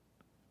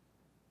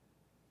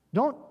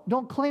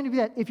 Don't claim to be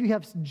that if you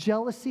have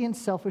jealousy and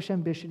selfish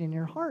ambition in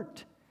your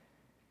heart.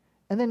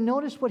 And then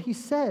notice what he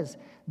says.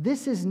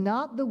 This is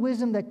not the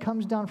wisdom that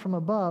comes down from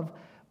above,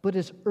 but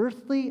is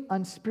earthly,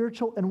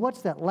 unspiritual, and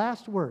what's that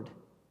last word?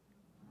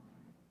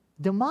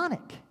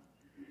 Demonic.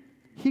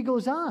 He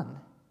goes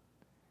on.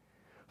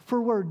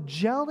 For where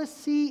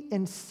jealousy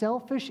and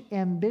selfish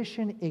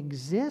ambition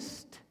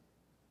exist,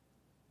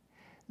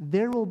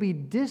 there will be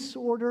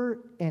disorder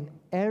in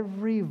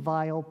every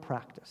vile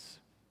practice.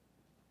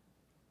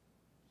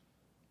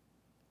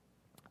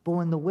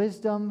 But the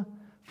wisdom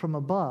from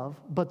above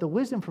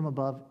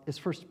is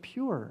first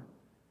pure,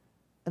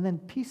 and then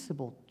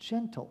peaceable,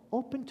 gentle,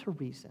 open to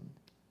reason,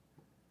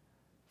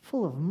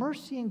 full of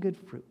mercy and good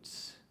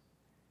fruits,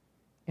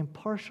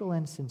 impartial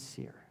and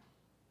sincere.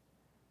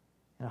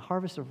 And a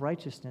harvest of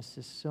righteousness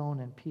is sown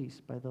in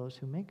peace by those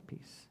who make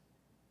peace.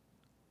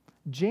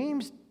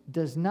 James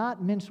does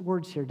not mince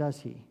words here, does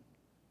he?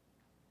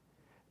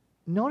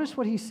 Notice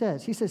what he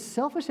says. He says,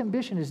 selfish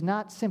ambition is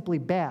not simply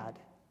bad.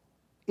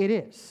 It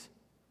is.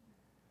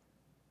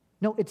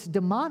 No, it's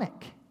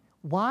demonic.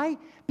 Why?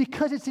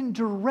 Because it's in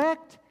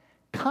direct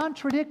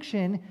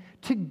contradiction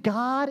to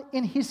God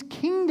and his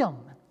kingdom.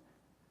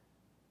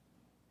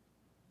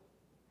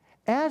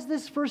 As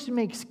this verse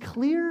makes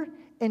clear,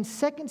 and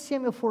 2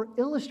 Samuel 4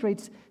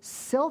 illustrates,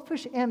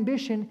 selfish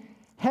ambition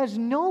has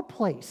no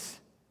place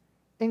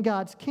in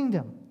God's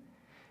kingdom.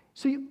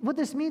 So what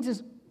this means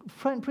is,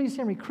 friend,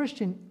 pre-seminary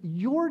Christian,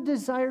 your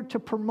desire to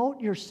promote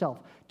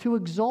yourself, to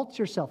exalt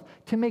yourself,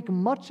 to make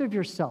much of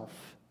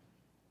yourself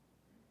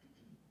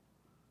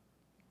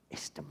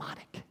is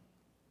demonic.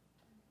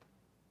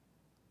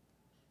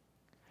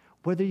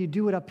 Whether you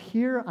do it up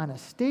here on a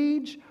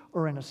stage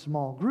or in a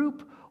small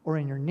group or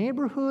in your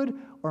neighborhood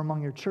or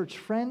among your church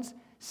friends,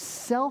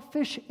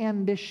 selfish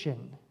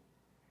ambition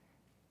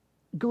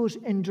goes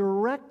in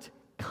direct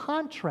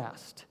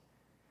contrast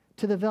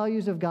to the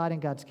values of God and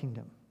God's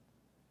kingdom.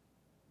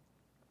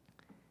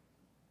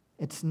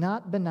 It's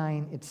not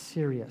benign, it's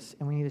serious,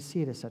 and we need to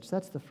see it as such.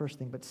 That's the first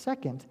thing. But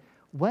second,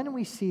 when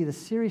we see the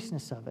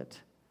seriousness of it,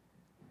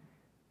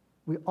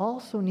 we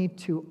also need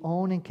to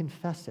own and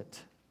confess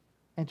it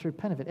and to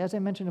repent of it. As I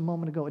mentioned a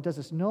moment ago, it does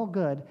us no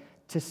good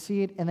to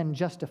see it and then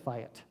justify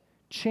it.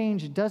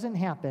 Change doesn't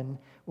happen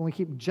when we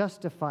keep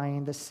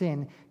justifying the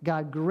sin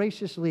God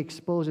graciously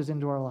exposes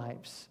into our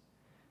lives.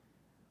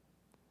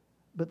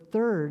 But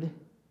third,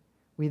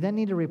 we then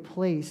need to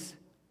replace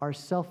our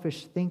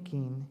selfish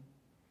thinking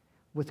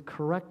with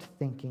correct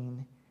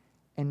thinking,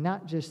 and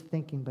not just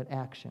thinking but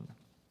action.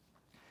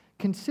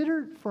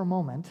 Consider for a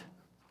moment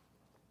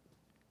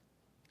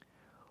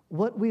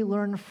what we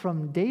learn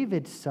from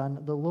David's son,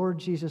 the Lord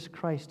Jesus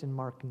Christ, in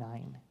Mark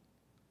 9.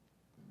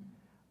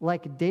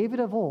 Like David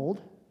of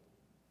old,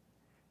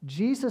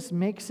 Jesus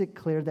makes it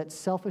clear that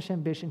selfish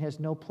ambition has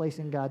no place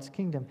in God's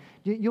kingdom.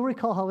 You'll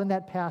recall how in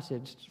that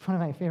passage, it's one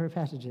of my favorite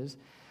passages,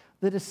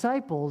 the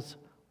disciples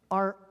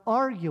are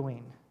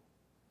arguing.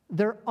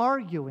 They're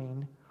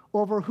arguing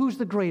over who's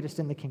the greatest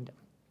in the kingdom.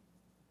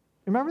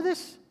 Remember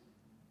this?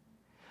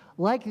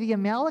 Like the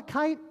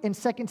Amalekite in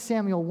 2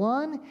 Samuel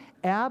 1,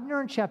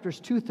 Abner in chapters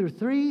 2 through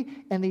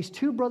 3, and these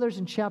two brothers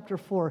in chapter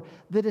 4,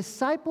 the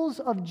disciples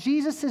of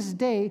Jesus'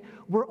 day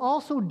were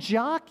also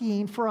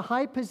jockeying for a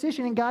high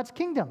position in God's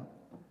kingdom.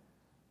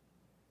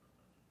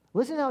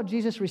 Listen to how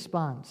Jesus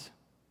responds.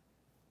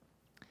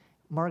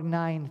 Mark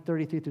 9,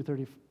 33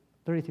 through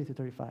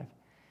 35.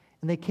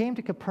 And they came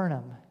to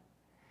Capernaum,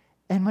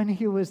 and when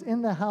he was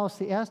in the house,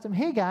 they asked him,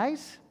 "Hey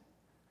guys,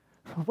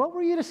 what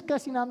were you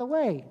discussing on the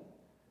way?"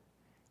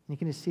 And you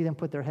can just see them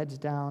put their heads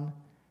down,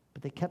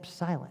 but they kept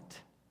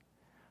silent.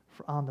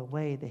 For on the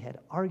way, they had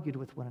argued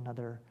with one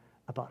another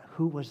about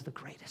who was the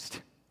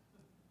greatest.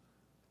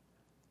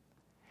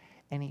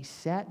 And he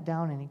sat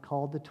down and he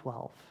called the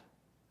 12.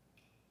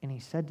 And he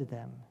said to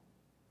them,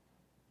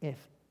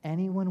 "If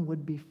anyone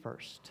would be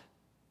first,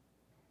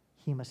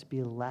 he must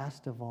be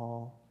last of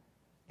all,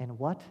 and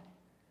what?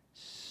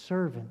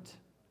 Servant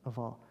of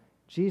all."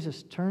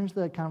 Jesus turns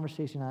the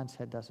conversation on its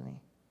head, doesn't he?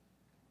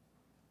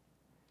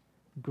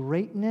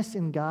 Greatness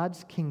in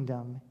God's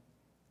kingdom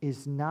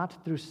is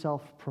not through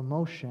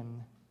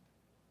self-promotion,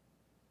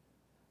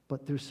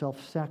 but through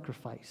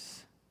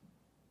self-sacrifice.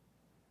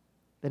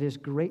 That is,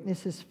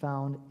 greatness is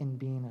found in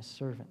being a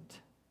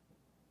servant.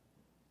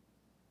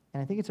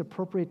 And I think it's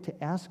appropriate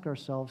to ask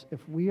ourselves,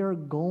 if we are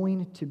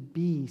going to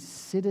be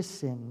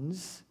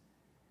citizens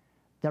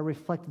that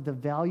reflect the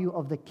value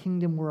of the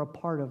kingdom we're a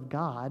part of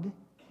God,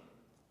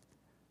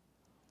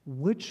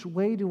 which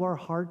way do our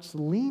hearts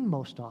lean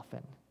most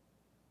often?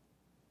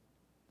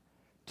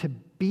 to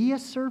be a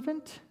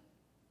servant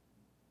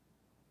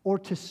or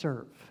to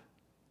serve?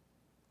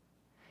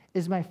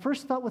 Is my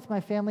first thought with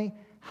my family,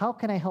 how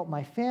can I help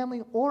my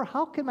family, or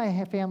how can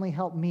my family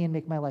help me and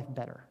make my life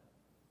better?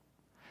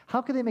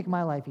 How can they make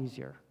my life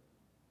easier?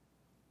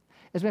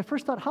 Is my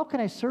first thought, how can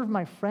I serve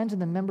my friends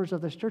and the members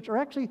of this church, or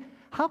actually,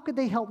 how could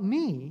they help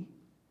me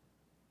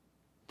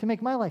to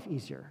make my life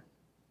easier?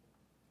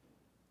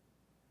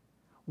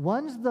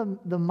 One's the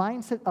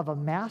mindset of a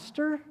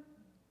master,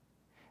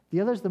 the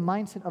other's the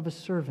mindset of a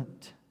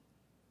servant.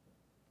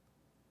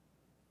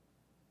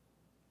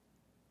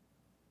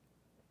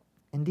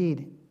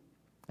 Indeed,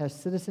 as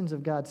citizens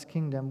of God's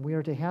kingdom, we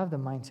are to have the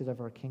mindset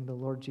of our King, the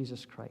Lord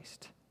Jesus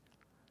Christ.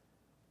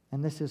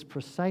 And this is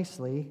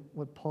precisely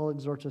what Paul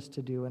exhorts us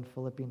to do in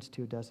Philippians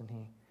 2, doesn't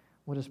he?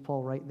 What does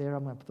Paul write there?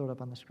 I'm going to throw it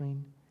up on the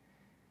screen.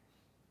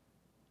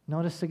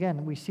 Notice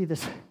again, we see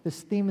this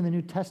theme in the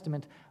New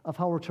Testament of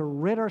how we're to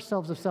rid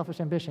ourselves of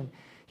selfish ambition.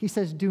 He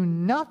says, do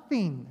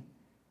nothing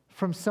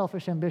from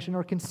selfish ambition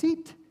or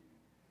conceit,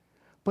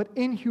 but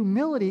in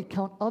humility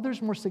count others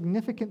more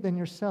significant than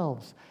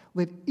yourselves.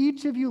 Let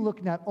each of you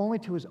look not only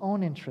to his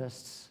own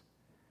interests,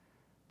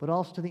 but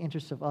also to the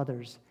interests of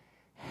others.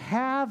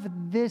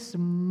 Have this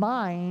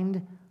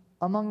mind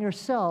among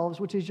yourselves,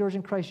 which is yours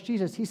in Christ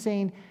Jesus. He's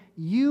saying,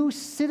 you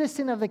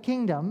citizen of the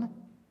kingdom,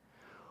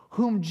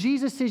 whom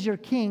Jesus is your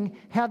king,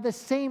 have the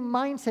same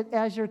mindset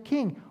as your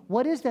king.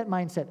 What is that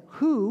mindset?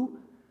 Who,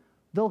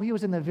 though he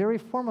was in the very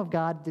form of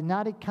God, did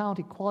not account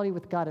equality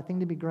with God a thing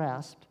to be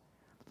grasped,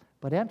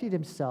 but emptied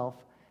himself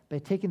by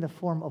taking the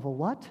form of a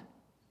what?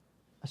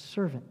 A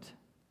servant.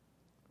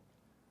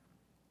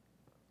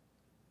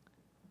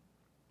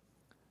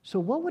 So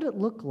what would it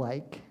look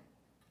like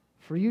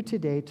for you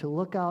today to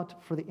look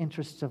out for the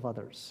interests of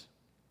others?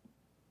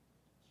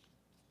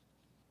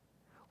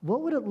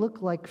 What would it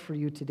look like for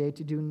you today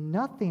to do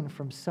nothing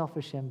from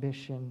selfish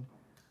ambition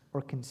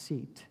or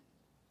conceit,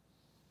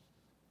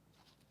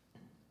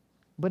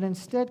 but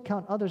instead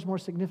count others more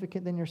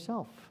significant than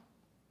yourself?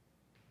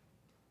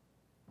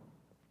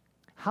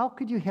 How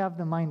could you have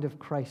the mind of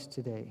Christ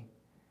today?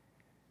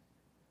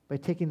 By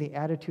taking the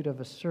attitude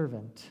of a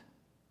servant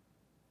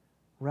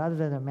rather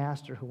than a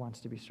master who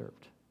wants to be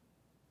served.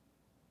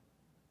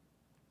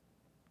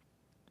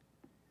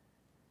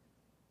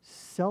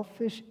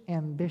 Selfish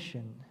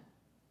ambition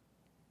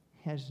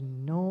has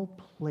no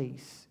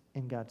place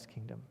in God's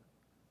kingdom.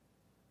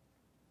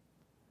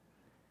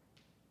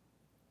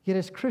 Yet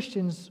as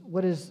Christians,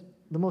 what is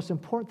the most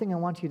important thing I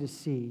want you to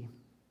see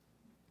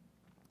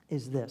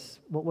is this.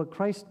 What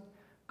Christ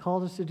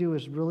calls us to do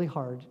is really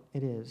hard.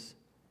 It is.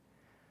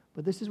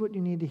 But this is what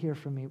you need to hear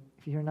from me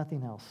if you hear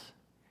nothing else.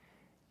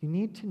 You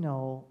need to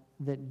know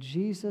that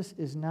Jesus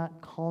is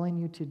not calling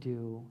you to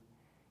do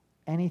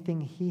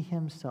anything he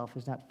himself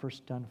has not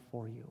first done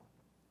for you.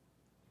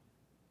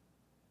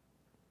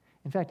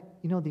 In fact,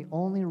 the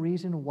only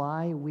reason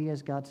why we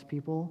as God's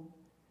people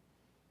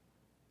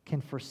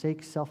can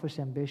forsake selfish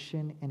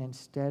ambition and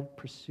instead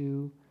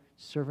pursue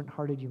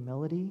servant-hearted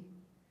humility,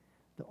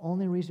 the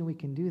only reason we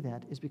can do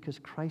that is because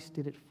Christ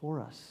did it for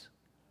us.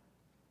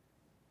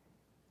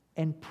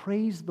 And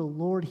praise the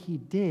Lord, he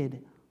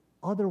did.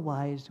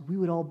 Otherwise, we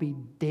would all be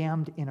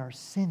damned in our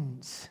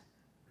sins.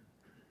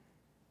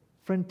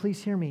 Friend,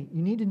 please hear me.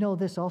 You need to know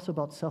this also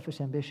about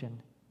selfish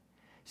ambition.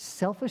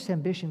 Selfish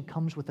ambition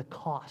comes with a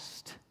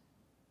cost.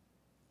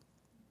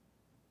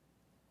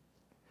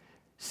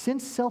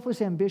 Since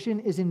selfish ambition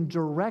is in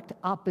direct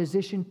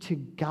opposition to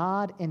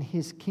God and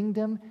his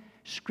kingdom,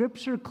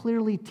 Scripture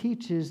clearly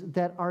teaches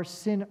that our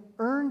sin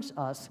earns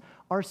us,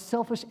 our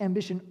selfish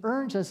ambition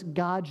earns us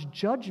God's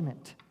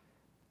judgment.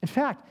 In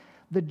fact,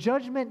 the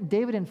judgment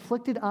David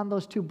inflicted on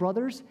those two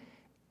brothers,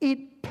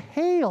 it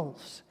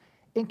pales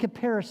in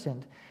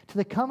comparison to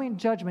the coming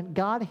judgment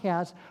God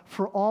has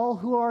for all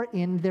who are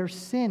in their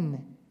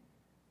sin.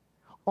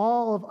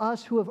 All of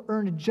us who have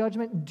earned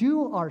judgment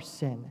due our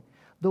sin.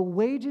 The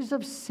wages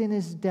of sin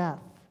is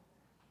death.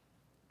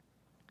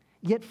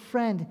 Yet,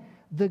 friend,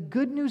 the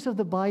good news of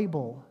the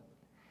Bible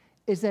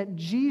is that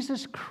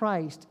Jesus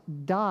Christ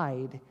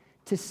died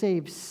to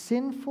save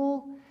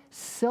sinful,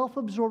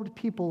 self-absorbed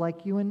people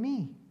like you and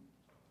me.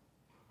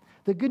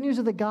 The good news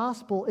of the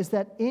gospel is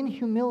that in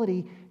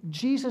humility,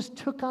 Jesus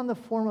took on the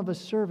form of a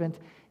servant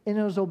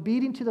and was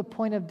obedient to the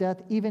point of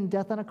death, even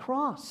death on a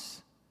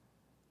cross.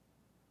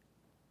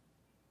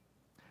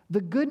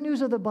 The good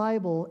news of the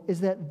Bible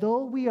is that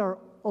though we are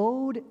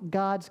owed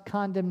God's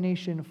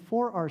condemnation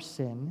for our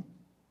sin,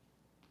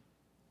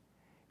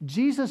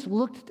 Jesus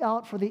looked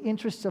out for the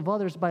interests of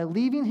others by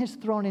leaving his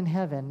throne in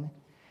heaven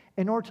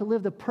in order to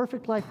live the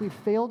perfect life we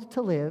failed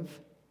to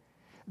live,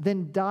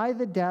 then die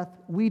the death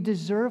we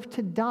deserve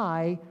to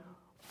die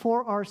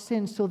for our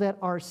sins so that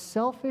our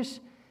selfish,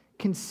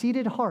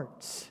 conceited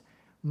hearts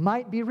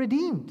might be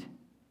redeemed.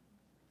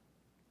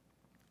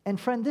 And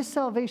friend, this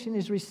salvation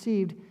is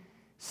received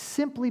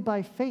simply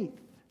by faith.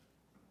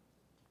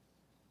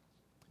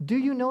 Do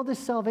you know this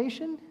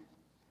salvation?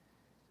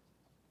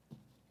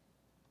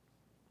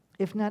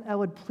 If not, I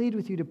would plead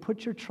with you to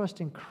put your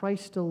trust in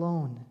Christ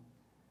alone.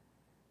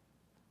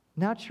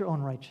 not your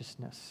own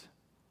righteousness.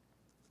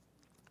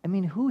 I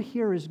mean, who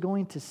here is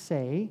going to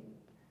say,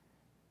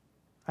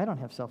 I don't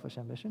have selfish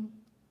ambition?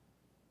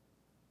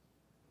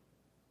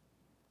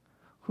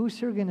 Who's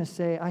here going to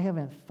say, I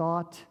haven't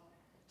thought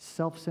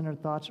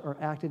self-centered thoughts or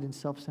acted in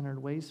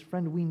self-centered ways?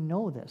 Friend, we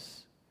know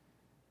this.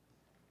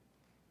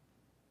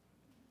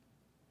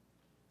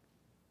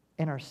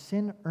 And our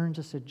sin earns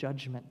us a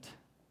judgment.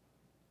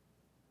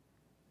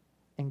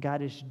 And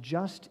God is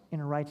just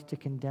and right to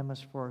condemn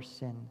us for our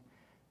sin.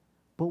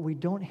 But we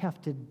don't have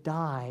to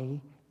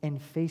die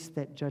and face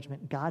that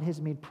judgment. God has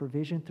made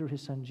provision through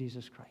his Son,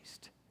 Jesus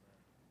Christ.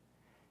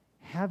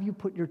 Have you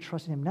put your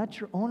trust in him? Not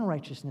your own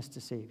righteousness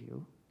to save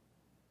you,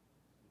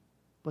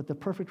 but the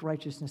perfect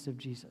righteousness of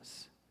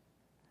Jesus.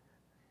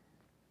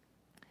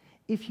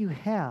 If you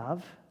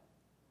have,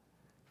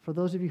 for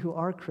those of you who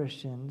are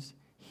Christians,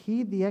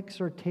 heed the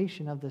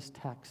exhortation of this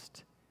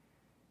text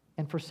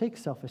and forsake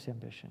selfish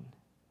ambition,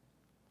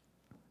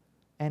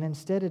 and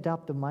instead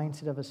adopt the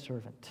mindset of a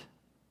servant.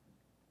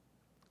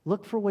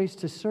 Look for ways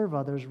to serve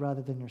others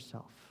rather than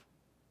yourself.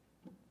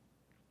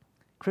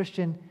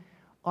 Christian,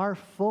 our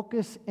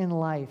focus in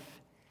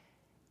life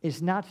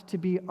is not to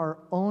be our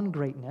own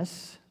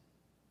greatness,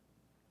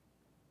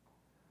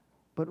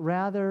 but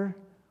rather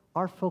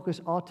our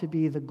focus ought to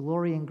be the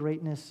glory and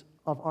greatness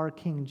of our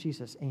King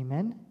Jesus.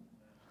 Amen?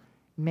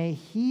 May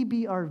he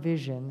be our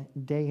vision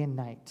day and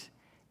night,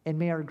 and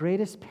may our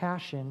greatest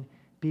passion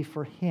be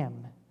for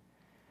him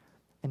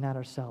and not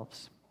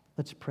ourselves.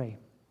 Let's pray.